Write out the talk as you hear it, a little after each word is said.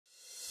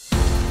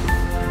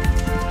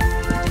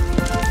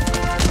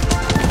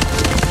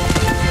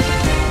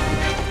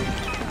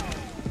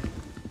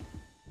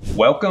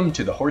Welcome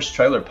to the Horse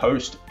Trailer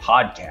Post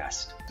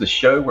podcast, the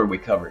show where we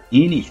cover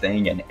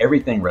anything and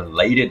everything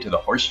related to the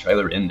horse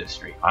trailer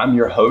industry. I'm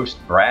your host,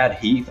 Brad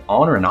Heath,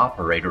 owner and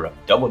operator of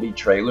Double D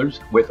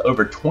Trailers. With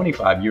over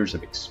 25 years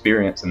of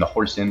experience in the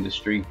horse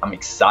industry, I'm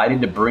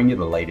excited to bring you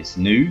the latest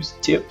news,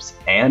 tips,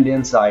 and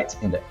insights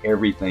into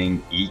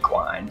everything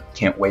equine.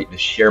 Can't wait to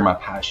share my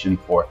passion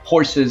for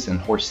horses and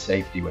horse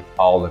safety with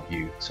all of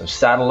you. So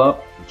saddle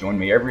up and join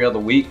me every other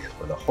week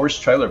for the Horse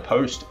Trailer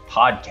Post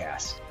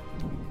podcast.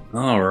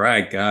 All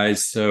right,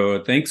 guys.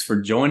 So thanks for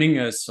joining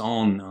us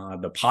on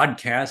the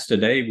podcast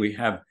today. We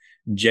have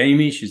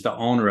Jamie. She's the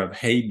owner of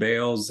Hay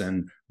Bales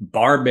and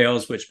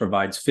Barbells, which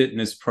provides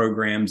fitness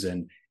programs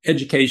and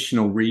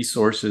educational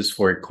resources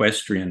for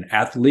equestrian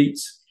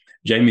athletes.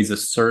 Jamie's a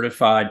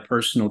certified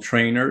personal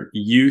trainer,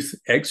 youth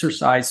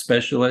exercise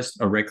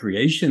specialist, a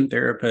recreation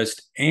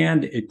therapist,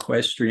 and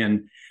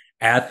equestrian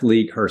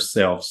athlete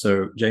herself.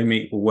 So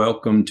Jamie,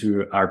 welcome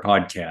to our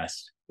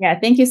podcast. Yeah,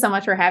 thank you so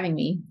much for having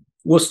me.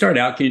 We'll start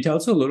out. Can you tell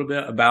us a little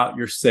bit about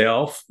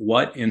yourself?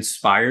 What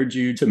inspired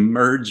you to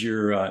merge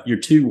your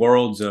two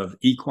worlds of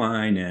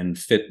equine and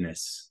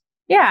fitness?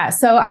 Yeah,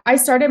 so I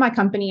started my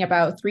company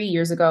about 3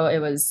 years ago. It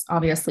was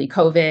obviously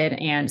COVID.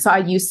 And so I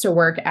used to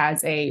work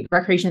as a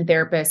recreation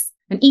therapist,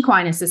 an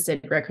equine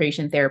assisted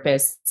recreation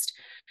therapist.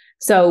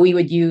 So we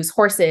would use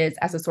horses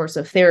as a source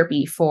of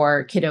therapy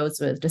for kiddos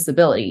with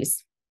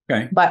disabilities.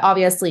 Okay. But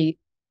obviously,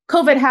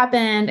 COVID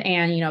happened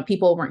and,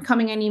 people weren't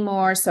coming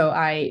anymore. So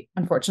I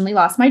unfortunately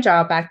lost my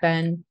job back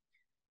then.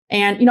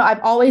 And,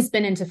 I've always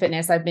been into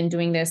fitness. I've been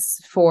doing this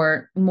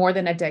for more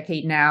than a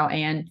decade now.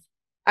 And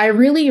I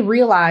really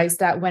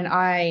realized that when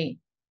I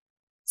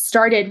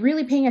started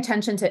really paying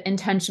attention to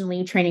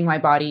intentionally training my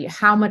body,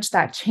 how much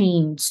that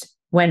changed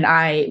when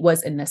I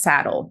was in the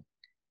saddle.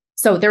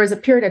 So there was a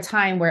period of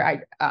time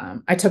where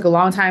I took a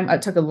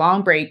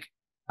long break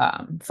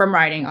from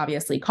riding,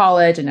 obviously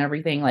college and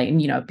everything,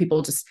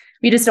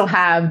 we just don't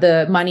have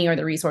the money or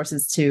the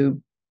resources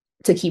to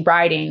keep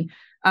riding.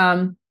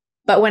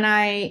 But when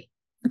I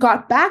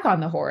got back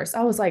on the horse,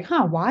 I was like,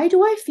 why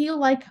do I feel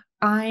like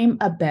I'm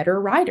a better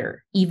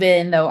rider,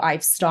 even though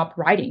I've stopped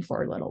riding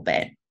for a little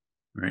bit?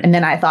 Right. And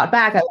then I thought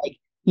back, I was like,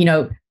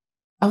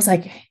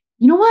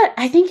 you know what?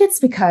 I think it's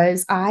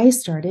because I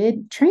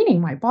started training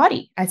my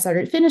body. I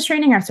started fitness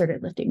training. I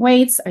started lifting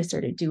weights. I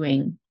started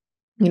doing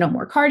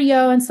more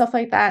cardio and stuff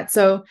like that.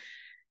 So,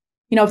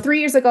 3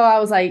 years ago, I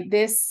was like,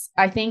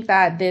 I think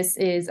that this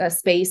is a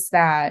space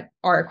that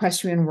our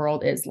equestrian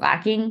world is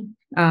lacking.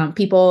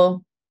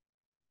 People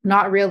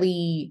not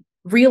really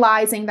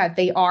realizing that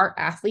they are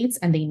athletes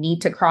and they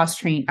need to cross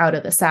train out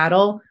of the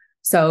saddle.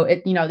 So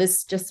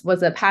this just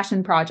was a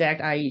passion project.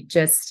 I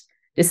just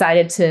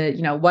decided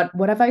to,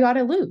 what have I got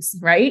to lose?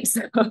 Right.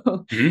 So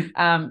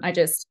I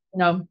just,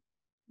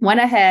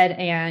 went ahead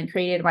and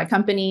created my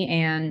company,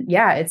 and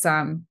yeah, it's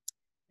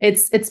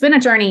been a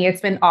journey.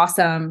 It's been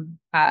awesome.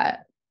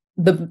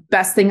 The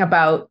best thing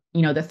about,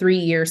 the 3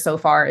 years so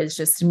far is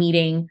just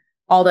meeting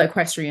all the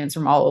equestrians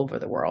from all over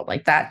the world,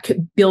 like that,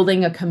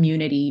 building a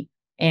community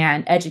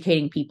and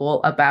educating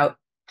people about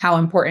how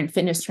important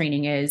fitness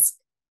training has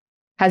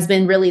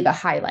been really the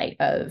highlight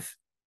of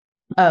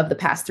the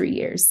past 3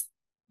 years.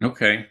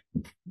 Okay.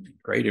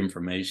 Great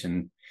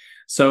information.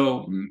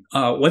 So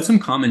what's some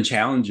common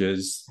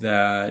challenges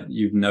that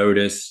you've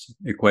noticed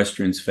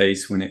equestrians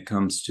face when it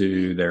comes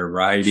to their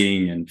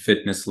riding and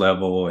fitness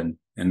level? And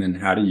then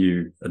how do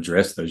you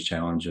address those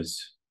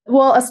challenges?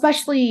 Well,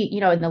 especially,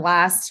 in the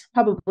last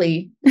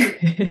probably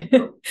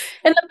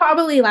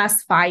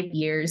last 5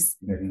 years,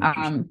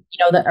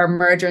 the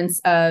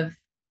emergence of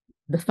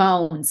the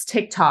phones,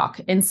 TikTok,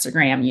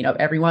 Instagram,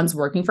 everyone's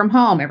working from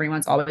home.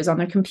 Everyone's always on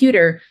their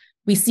computer.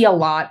 We see a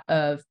lot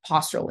of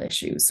postural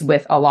issues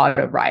with a lot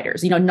of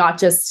riders, not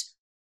just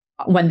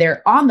when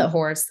they're on the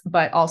horse,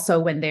 but also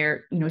when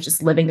they're,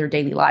 just living their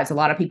daily lives. A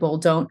lot of people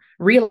don't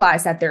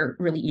realize that they're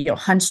really,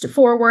 hunched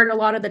forward a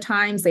lot of the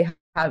times. They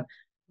have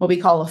what we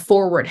call a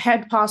forward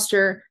head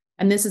posture.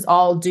 And this is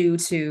all due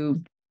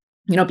to,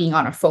 being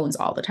on our phones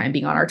all the time,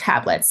 being on our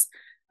tablets.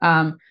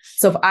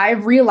 So if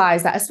I've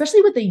realized that,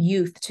 especially with the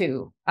youth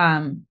too,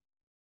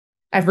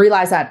 I've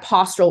realized that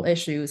postural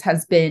issues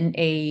has been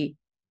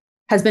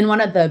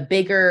one of the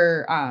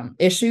bigger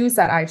issues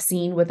that I've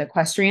seen with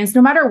equestrians.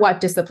 No matter what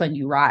discipline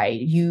you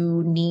ride,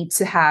 you need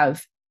to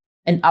have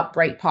an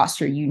upright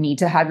posture. You need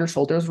to have your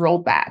shoulders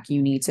rolled back.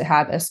 You need to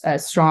have a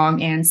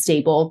strong and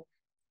stable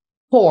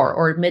core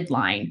or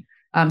midline.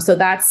 So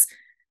that's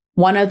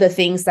one of the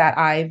things that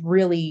I've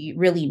really,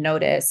 really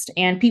noticed.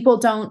 And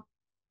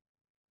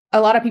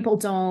a lot of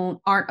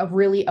people aren't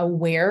really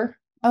aware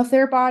of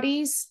their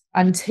bodies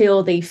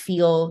until they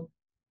feel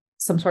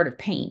some sort of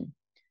pain.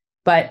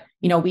 But,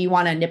 we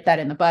want to nip that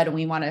in the bud, and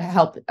we want to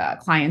help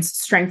clients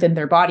strengthen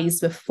their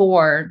bodies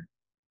before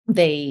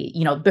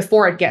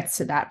before it gets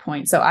to that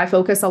point. So I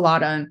focus a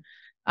lot on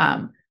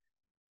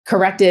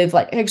corrective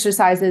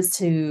exercises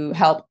to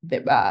help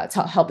their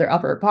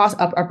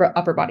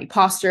upper body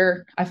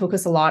posture. I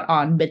focus a lot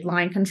on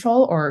midline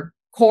control or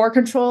core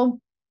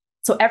control.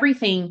 So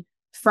everything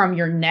from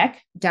your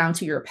neck down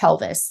to your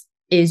pelvis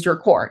is your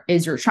core,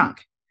 is your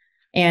trunk.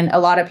 And a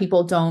lot of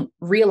people don't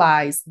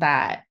realize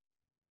that,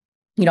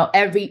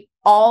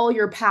 all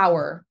your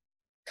power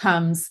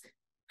comes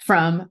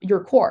from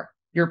your core.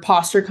 Your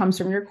posture comes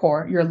from your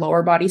core. Your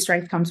lower body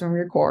strength comes from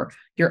your core.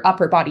 Your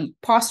upper body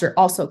posture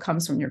also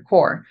comes from your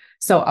core.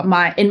 So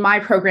in my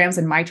programs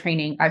and my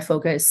training, I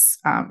focus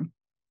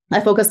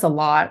a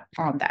lot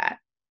on that.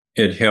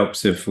 It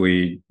helps if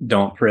we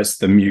don't press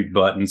the mute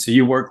button. So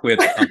you work with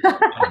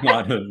a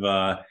lot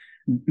of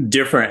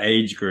different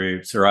age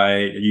groups,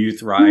 right?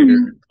 Youth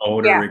rider,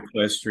 older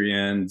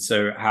equestrian.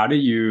 So how do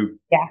you,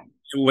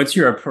 what's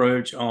your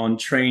approach on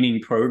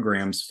training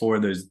programs for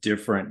those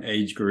different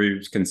age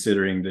groups,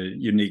 considering the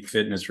unique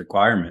fitness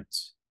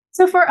requirements?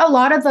 So for a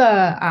lot of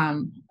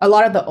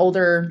the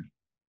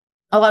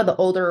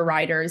older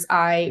riders,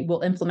 I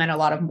will implement a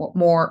lot of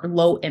more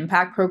low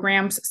impact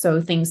programs.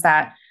 So things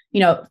that,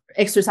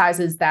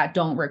 exercises that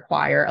don't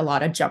require a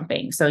lot of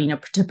jumping. So,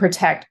 to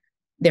protect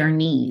their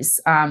knees.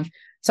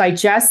 So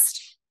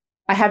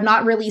I have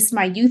not released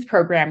my youth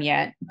program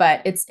yet,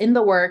 but it's in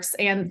the works.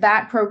 And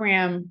that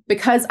program,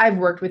 because I've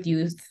worked with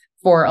youth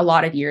for a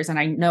lot of years and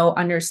I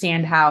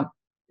understand how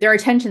their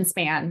attention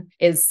span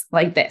is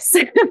like this.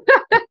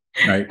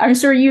 Right. I'm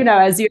sure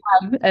as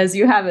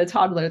you have a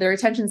toddler, their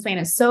attention span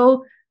is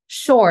so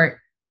short.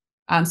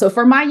 So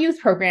for my youth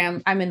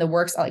program, I'm in the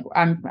works. Like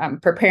I'm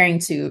preparing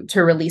to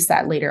release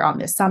that later on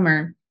this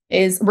summer.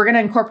 Is we're going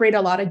to incorporate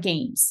a lot of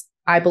games.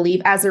 I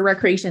believe as a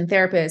recreation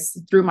therapist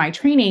through my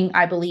training,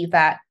 I believe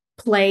that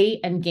play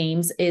and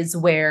games is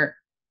where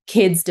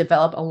kids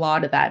develop a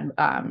lot of that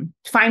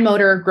fine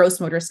motor, gross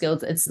motor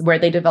skills. It's where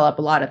they develop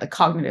a lot of the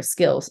cognitive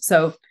skills.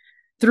 So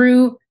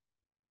through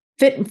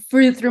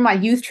my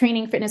youth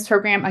training fitness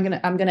program,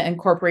 I'm gonna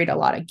incorporate a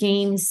lot of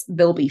games.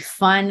 They'll be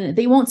fun.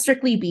 They won't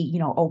strictly be,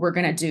 we're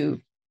gonna do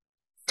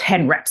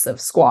 10 reps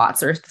of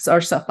squats or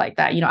stuff like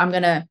that. I'm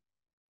gonna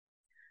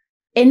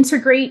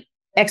integrate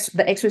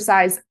the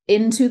exercise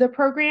into the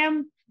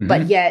program,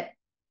 but yet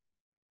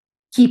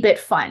keep it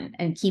fun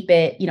and keep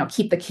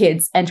the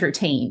kids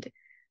entertained.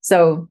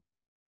 So,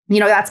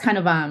 that's kind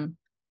of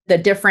the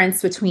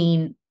difference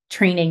between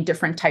training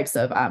different types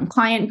of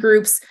client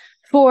groups.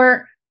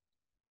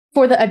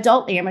 For the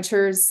adult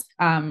amateurs,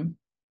 one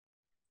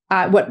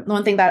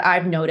thing that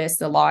I've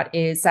noticed a lot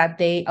is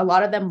that a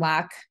lot of them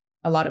lack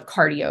a lot of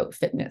cardio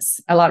fitness,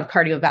 a lot of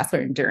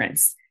cardiovascular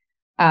endurance.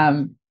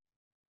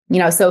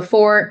 So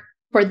for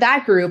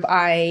that group,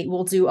 I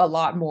will do a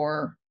lot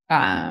more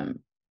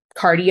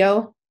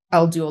cardio.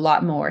 I'll do a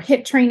lot more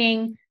HIIT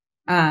training.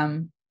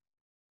 But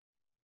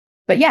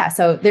yeah,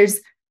 so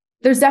there's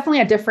definitely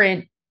a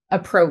different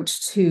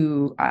approach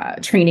to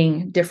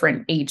training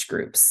different age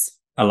groups.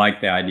 I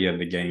like the idea of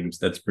the games.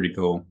 That's pretty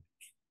cool.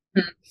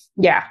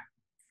 Yeah.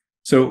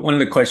 So one of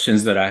the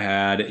questions that I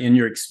had, in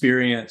your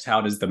experience,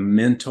 how does the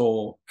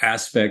mental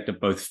aspect of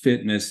both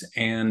fitness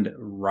and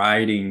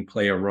riding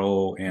play a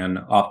role in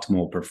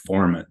optimal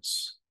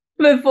performance?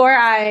 Before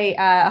I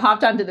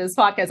hopped onto this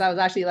podcast, I was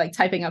actually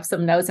typing up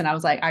some notes and I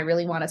was like, I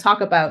really want to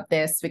talk about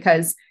this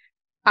because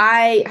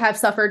I have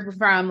suffered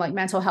from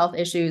mental health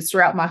issues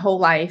throughout my whole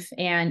life.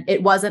 And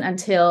it wasn't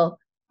until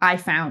I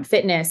found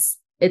fitness,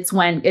 it's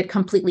when it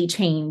completely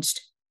changed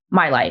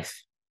my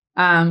life.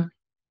 When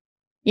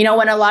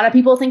a lot of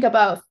people think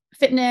about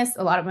fitness,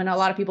 when a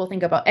lot of people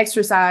think about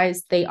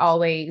exercise, they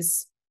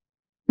always,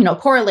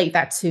 correlate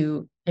that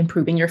to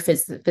improving your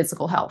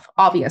physical health,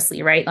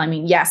 obviously, right? I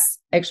mean, yes,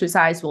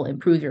 exercise will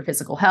improve your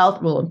physical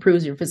health, will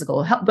improve your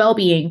physical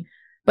well-being,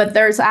 but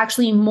there's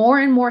actually more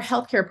and more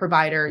healthcare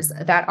providers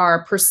that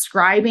are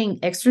prescribing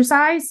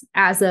exercise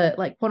as a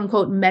quote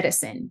unquote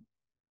medicine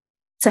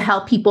to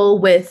help people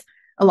with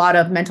a lot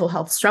of mental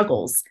health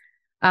struggles.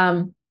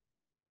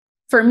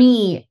 For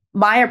me,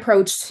 my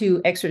approach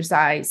to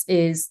exercise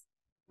is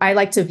I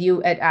like to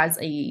view it as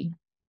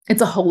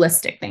it's a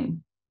holistic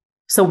thing.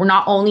 So we're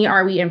not only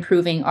are we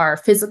improving our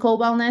physical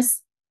wellness,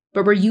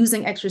 but we're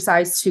using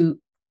exercise to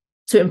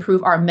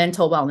improve our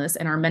mental wellness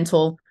and our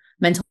mental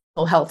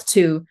health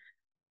too.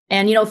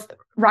 And,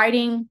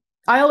 riding,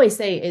 I always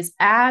say, is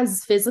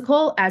as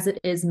physical as it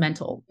is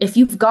mental. If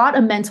you've got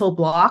a mental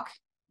block,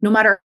 no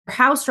matter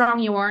how strong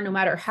you are, no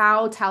matter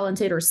how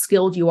talented or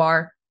skilled you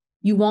are,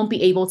 you won't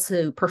be able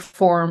to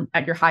perform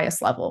at your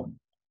highest level.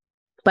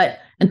 But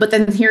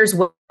then here's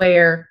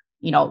where,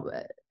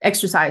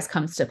 exercise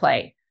comes to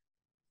play.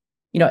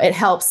 It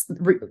helps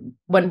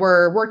when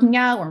we're working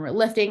out, when we're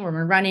lifting, when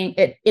we're running,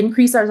 it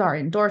increases our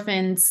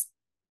endorphins.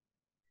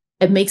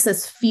 It makes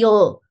us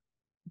feel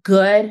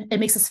good. It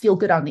makes us feel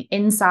good on the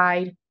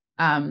inside.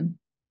 And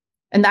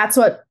that's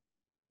what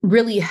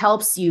really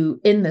helps you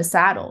in the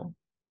saddle.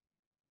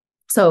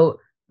 So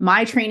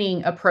my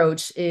training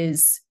approach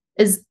is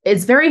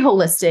very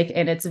holistic,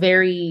 and it's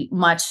very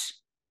much,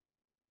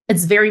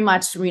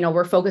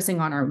 we're focusing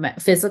on our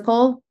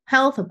physical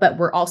health, but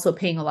we're also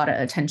paying a lot of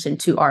attention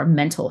to our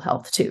mental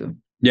health too.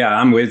 Yeah,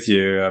 I'm with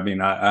you. I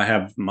mean, I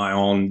have my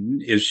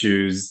own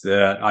issues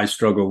that I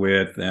struggle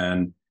with.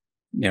 And,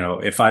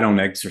 if I don't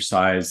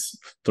exercise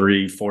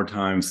 3, 4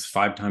 times,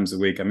 5 times a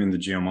week, I'm in the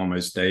gym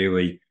almost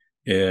daily.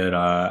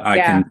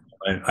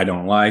 I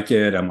don't like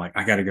it. I'm like,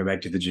 I got to go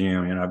back to the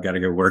gym and I've got to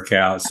go work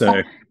out.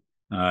 So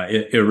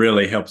it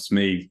really helps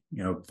me,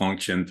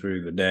 function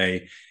through the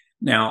day.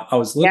 Now, I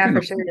was looking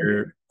for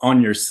sure.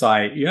 on your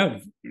site. You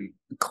have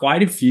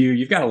quite a few.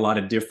 You've got a lot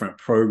of different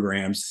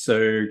programs.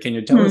 So can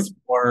you tell us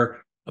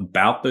more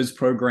about those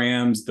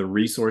programs, the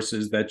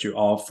resources that you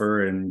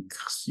offer, and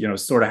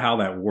sort of how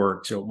that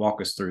works? So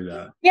walk us through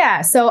that.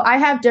 Yeah. So I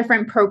have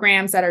different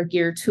programs that are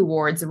geared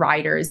towards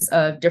riders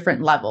of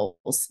different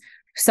levels.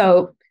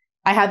 So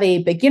I have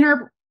a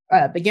beginner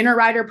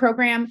rider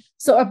program.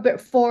 So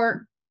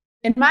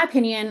in my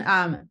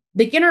opinion,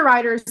 beginner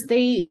riders,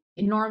 they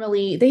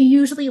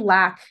usually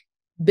lack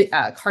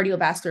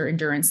cardiovascular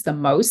endurance the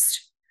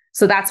most.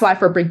 So that's why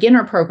for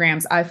beginner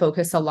programs, I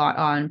focus a lot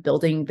on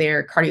building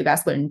their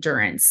cardiovascular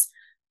endurance.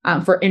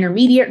 For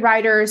intermediate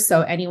riders,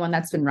 so anyone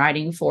that's been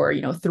riding for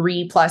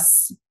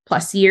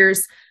 3+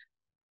 years,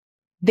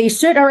 they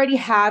should already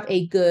have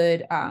a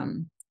good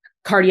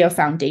cardio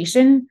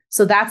foundation.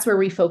 So that's where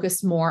we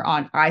focus more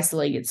on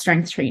isolated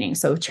strength training.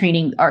 So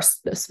training our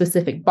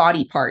specific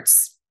body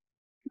parts.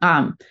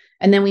 And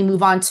then we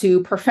move on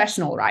to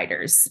professional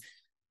riders.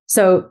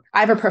 So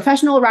I have a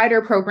professional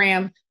rider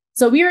program.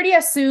 So we already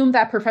assume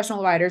that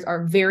professional riders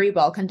are very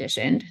well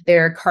conditioned.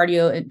 Their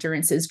cardio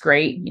endurance is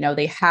great.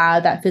 They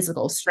have that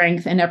physical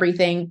strength and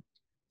everything.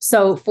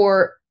 So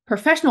for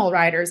professional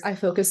riders, I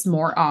focus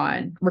more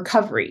on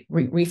recovery.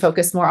 We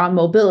focus more on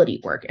mobility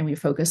work, and we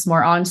focus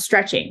more on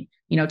stretching,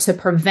 to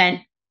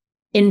prevent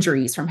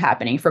injuries from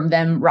happening from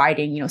them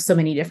riding, so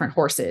many different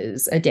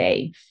horses a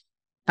day.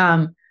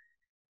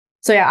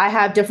 So yeah, I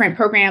have different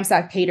programs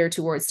that cater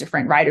towards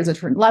different riders at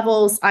different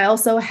levels. I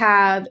also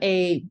have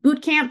a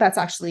boot camp that's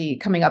actually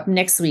coming up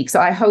next week.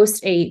 So I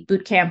host a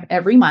boot camp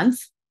every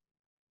month.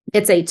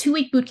 It's a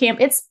 2-week boot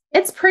camp.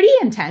 It's pretty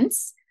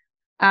intense.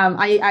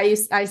 I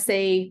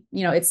say,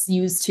 it's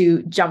used to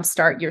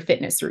jumpstart your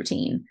fitness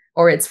routine,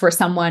 or it's for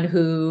someone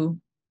who,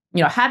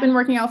 have been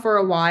working out for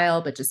a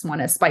while, but just want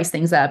to spice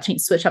things up,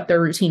 switch up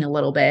their routine a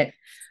little bit.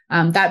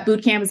 That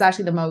boot camp is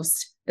actually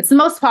it's the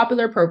most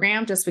popular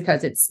program just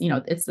because it's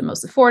the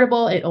most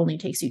affordable. It only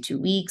takes you 2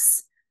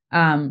 weeks.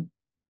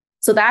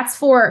 So that's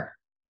for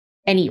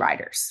any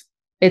riders.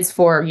 It's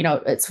for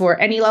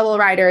any level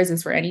riders.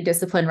 It's for any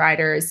discipline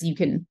riders. You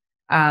can,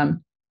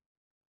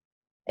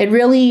 it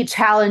really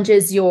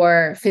challenges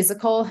your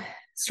physical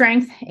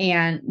strength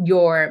and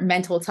your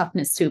mental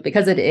toughness too,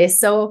 because it is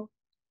so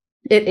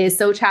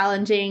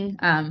challenging.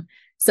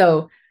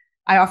 So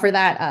I offer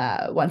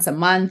that once a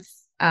month.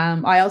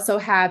 I also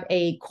have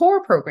a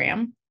core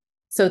program.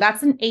 So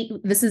that's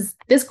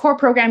this core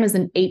program is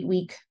an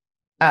 8-week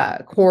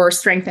core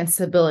strength and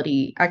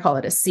stability. I call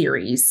it a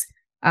series.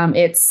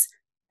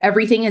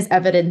 Everything is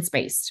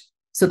evidence-based.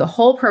 So the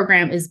whole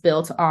program is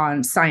built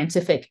on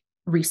scientific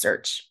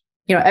research.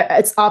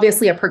 It's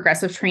obviously a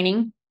progressive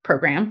training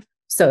program.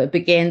 So it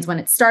begins when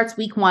it starts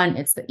week 1,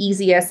 it's the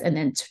easiest. And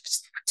then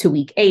to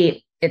week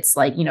 8, it's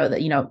like,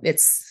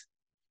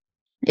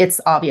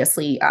 it's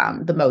obviously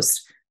the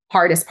most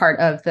hardest part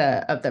of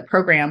the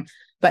program,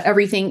 but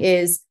everything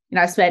is,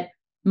 I've spent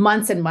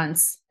months and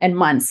months and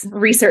months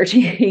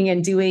researching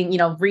and doing,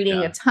 reading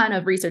a ton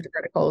of research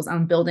articles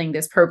on building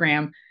this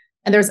program.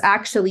 And there's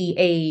actually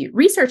a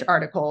research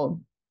article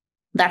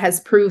that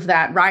has proved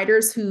that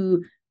riders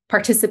who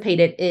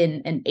participated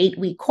in an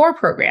 8-week core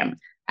program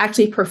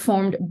actually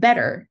performed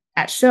better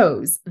at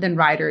shows than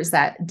riders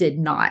that did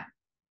not.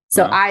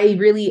 So I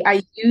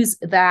use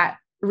that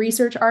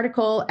research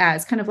article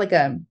as kind of like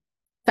a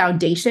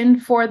foundation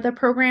for the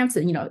program.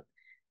 So,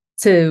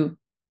 to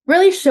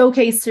really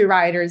showcase to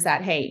riders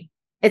that, hey,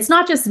 it's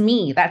not just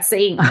me that's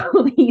saying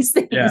all these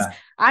things. Yeah.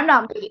 I'm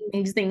not making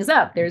these things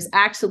up. There's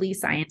actually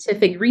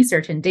scientific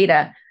research and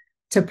data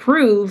to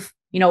prove,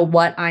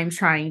 what I'm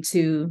trying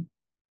to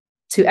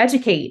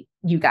educate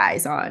you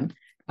guys on.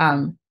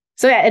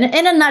 So yeah,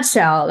 in a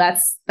nutshell,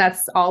 that's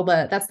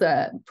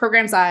the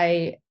programs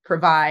I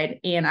provide.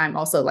 And I'm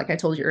also, like I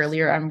told you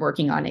earlier, I'm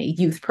working on a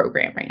youth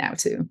program right now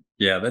too.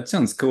 Yeah, that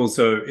sounds cool.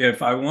 So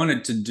if I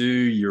wanted to do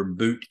your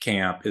boot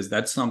camp, is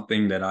that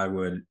something that I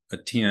would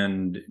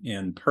attend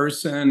in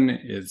person?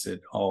 Is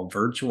it all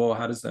virtual?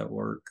 How does that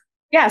work?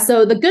 Yeah.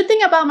 So the good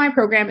thing about my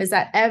program is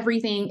that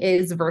everything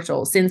is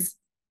virtual. Since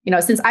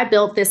I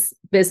built this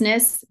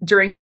business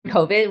during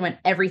COVID, when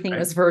everything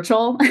was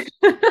virtual,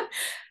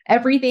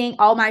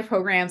 all my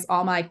programs,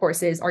 all my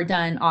courses are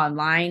done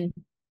online.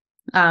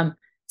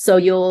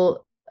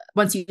 So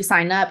once you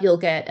sign up, you'll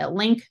get a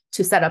link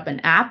to set up an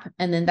app,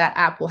 and then that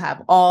app will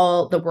have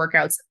all the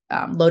workouts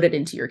loaded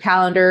into your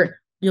calendar.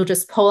 You'll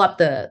just pull up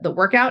the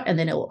workout, and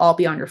then it will all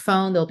be on your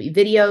phone. There'll be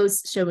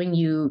videos showing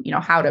you,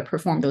 how to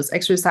perform those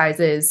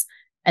exercises.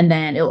 And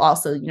then it'll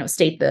also,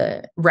 state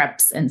the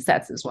reps and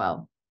sets as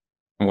well.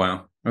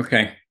 Wow.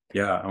 Okay.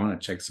 Yeah. I want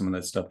to check some of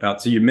that stuff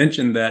out. So you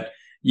mentioned that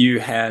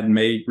you had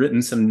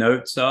written some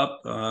notes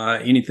up.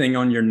 Anything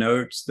on your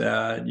notes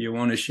that you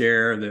want to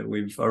share that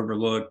we've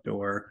overlooked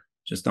or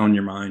just on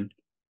your mind?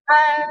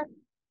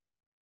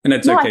 And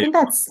it's okay. I think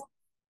that's.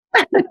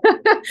 I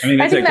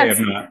mean, it's okay if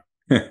not.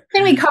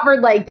 Then we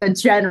covered like the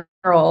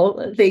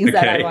general things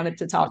that I wanted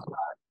to talk about.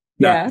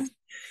 Yeah.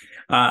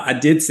 I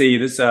did see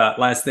this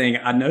last thing.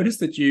 I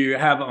noticed that you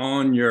have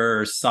on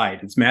your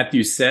site, it's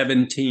Matthew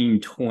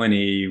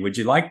 17:20. Would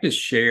you like to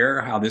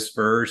share how this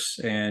verse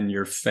and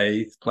your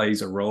faith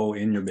plays a role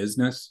in your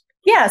business?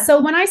 Yeah.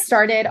 So when I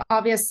started,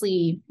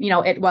 obviously,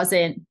 I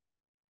wasn't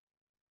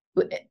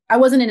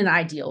in an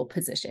ideal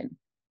position.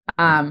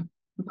 But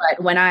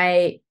when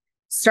I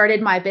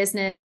started my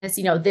business,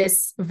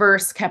 this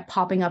verse kept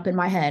popping up in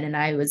my head, and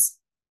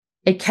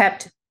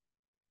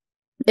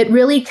it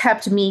really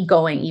kept me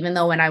going, even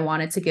though when I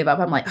wanted to give up,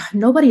 I'm like,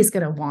 nobody's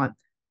going to want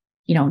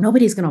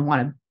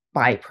to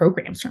buy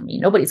programs from me.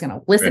 Nobody's going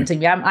to listen to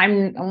me.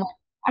 I'm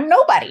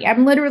nobody.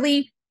 I'm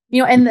literally,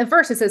 and the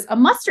verse, it says a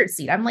mustard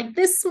seed. I'm like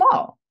this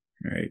small.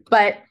 Right.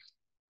 But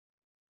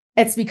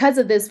it's because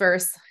of this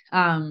verse,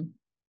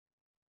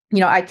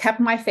 I kept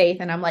my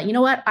faith, and I'm like, you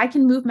know what? I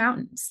can move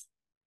mountains.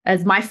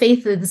 As my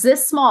faith is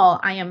this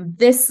small, I am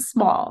this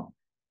small.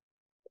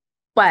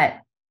 But,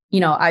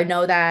 I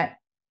know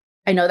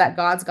that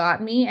God's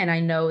got me, and I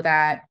know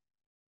that,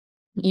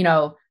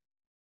 all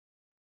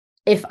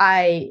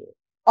I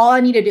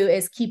need to do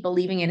is keep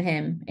believing in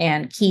him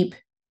and keep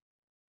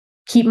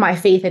my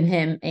faith in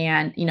him.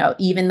 And,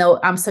 even though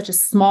I'm such a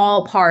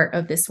small part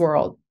of this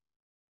world,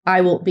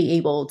 I will be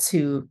able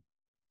to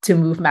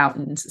move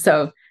mountains.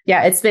 So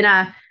yeah,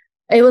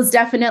 it was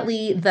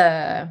definitely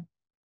the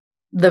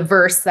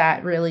verse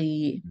that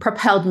really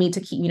propelled me to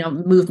keep,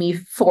 move me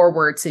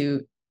forward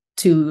to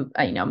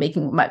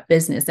making my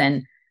business.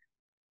 And,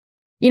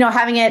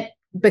 having it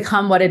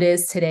become what it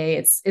is today,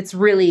 it's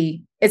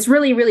really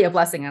a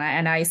blessing.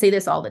 And I say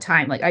this all the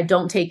time. Like, I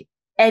don't take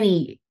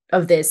any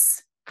of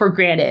this for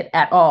granted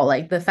at all.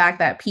 Like the fact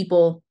that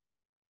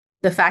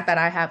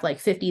I have like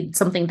 50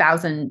 something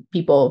thousand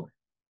people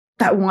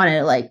that want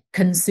to like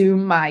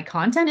consume my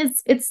content,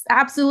 it's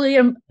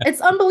absolutely,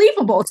 it's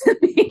unbelievable to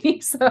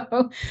me.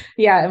 So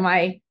yeah,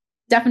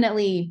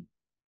 definitely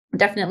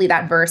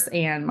that verse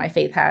and my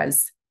faith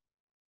has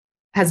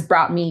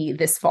brought me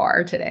this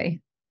far today.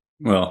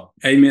 Well,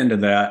 amen to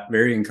that.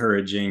 Very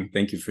encouraging.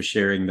 Thank you for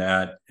sharing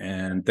that.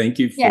 And thank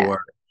you for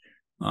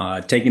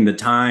taking the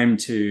time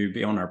to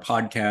be on our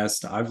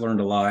podcast. I've learned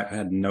a lot. I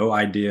had no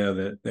idea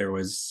that there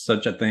was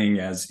such a thing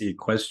as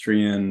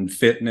equestrian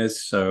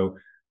fitness. So,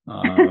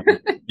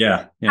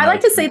 yeah. I like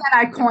to say that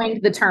I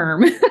coined the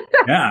term.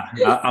 Yeah,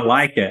 I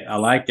like it. I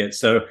like it.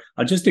 So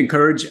I'll just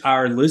encourage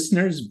our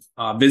listeners,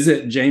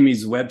 visit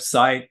Jamie's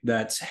website.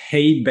 That's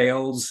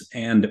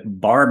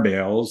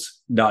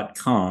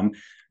haybales&barbells.com.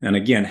 And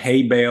again,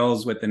 hay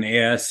bales with an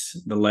S,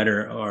 the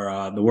letter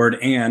or the word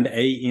and,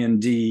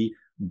 A-N-D,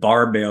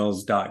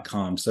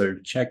 barbells.com. So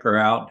check her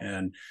out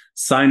and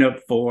sign up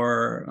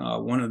for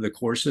one of the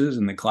courses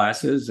and the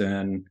classes.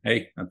 And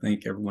hey, I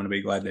think everyone will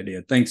be glad they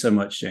did. Thanks so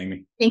much,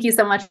 Jamie. Thank you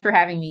so much for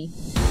having me.